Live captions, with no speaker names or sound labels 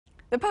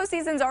The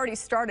postseason's already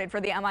started for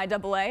the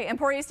MIAA.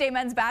 Emporia State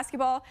men's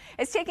basketball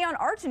is taking on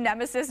arch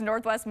nemesis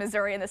Northwest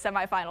Missouri in the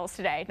semifinals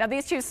today. Now,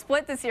 these two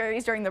split the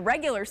series during the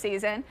regular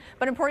season,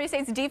 but Emporia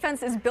State's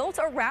defense is built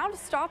around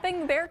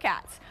stopping the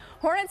Bearcats.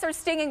 Hornets are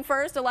stinging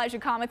first. Elijah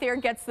Comethier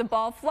gets the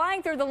ball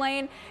flying through the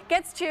lane,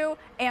 gets two,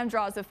 and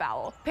draws a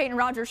foul. Peyton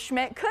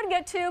Rogers-Schmidt could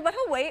get two, but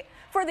he'll wait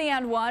for the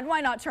and one.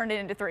 Why not turn it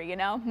into three, you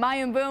know?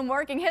 Mayim Boom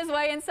working his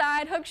way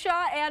inside, hook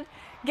shot, and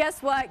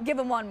guess what? Give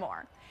him one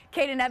more.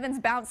 Caden Evans'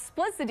 bounce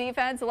splits the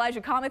defense. Elijah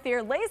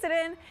Comethier lays it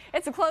in.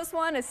 It's a close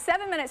one. A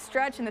 7-minute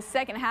stretch in the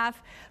second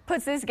half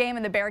puts this game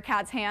in the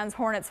Bearcats' hands.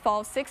 Hornets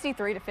fall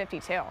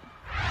 63-52.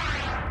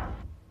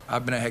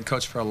 I've been a head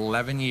coach for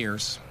 11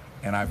 years,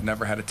 and I've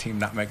never had a team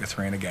not make a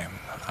three in a game.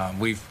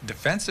 We've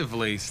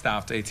defensively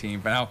stopped a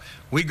team, but now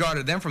we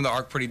guarded them from the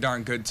arc pretty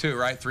darn good too,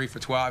 right? 3 for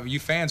 12. You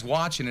fans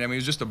watching it, I mean, it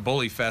was just a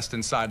bully fest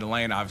inside the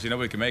lane. Obviously,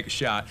 nobody could make a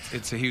shot.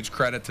 It's a huge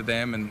credit to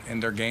them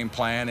and their game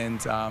plan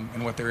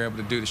and what they were able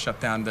to do to shut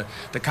down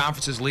the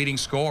conference's leading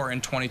scorer in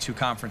 22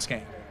 conference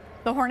games.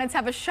 The Hornets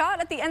have a shot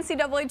at the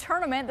NCAA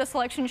tournament. The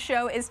selection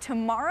show is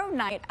tomorrow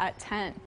night at 10.